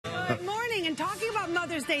Good morning. And talking about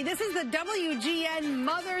Mother's Day, this is the WGN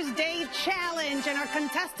Mother's Day Challenge, and our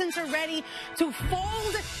contestants are ready to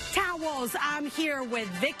fold towels. I'm here with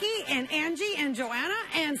Vicki and Angie and Joanna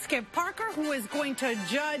and Skip Parker, who is going to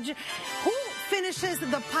judge who finishes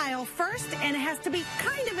the pile first, and it has to be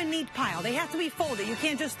kind of a neat pile. They have to be folded. You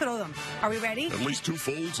can't just throw them. Are we ready? At least 2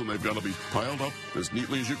 folds, and they've got to be piled up as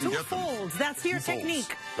neatly as you can get them. 2 folds. That's your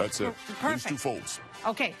technique. That's it. Perfect. At least 2 folds.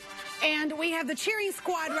 Okay. And we have the cheering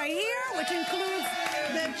squad right here, which includes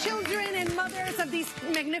the children and mothers of these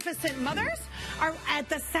magnificent mothers, are at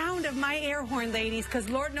the sound of my air horn, ladies, because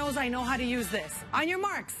Lord knows I know how to use this. On your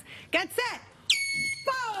marks, get set,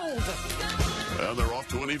 fold! And they're off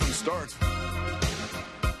to an even start.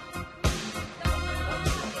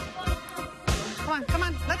 Come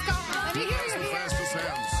on, let's go. Let me hear you here. Fastest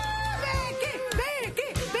hands.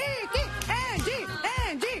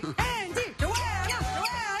 Angie, Joanna.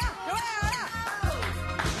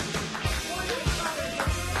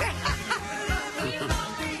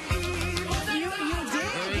 You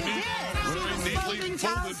did. Really neatly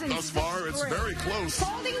folded thus far. It's very close.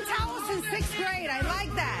 Folding towels in 6th grade. I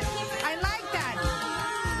like that.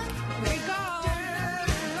 There you go.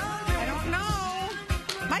 I don't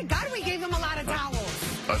know. My God, we gave them a lot of towels.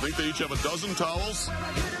 I think they each have a dozen towels.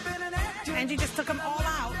 Angie just took them all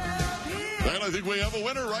out. And I think we have a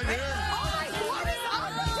winner right here. What is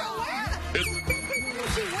up with Joanna?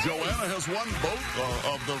 Joanna has won both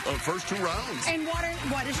of the first 2 rounds. And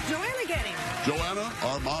what is Joanna getting? Joanna,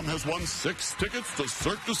 our mom, has won 6 tickets to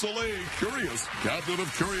Cirque du Soleil Curious, Cabinet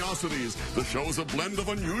of Curiosities. The show is a blend of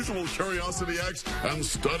unusual curiosity acts and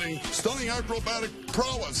stunning acrobatic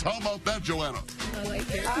prowess. How about that, Joanna? I like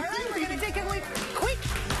it. All right, we're going to take a quick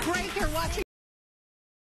break. You're watching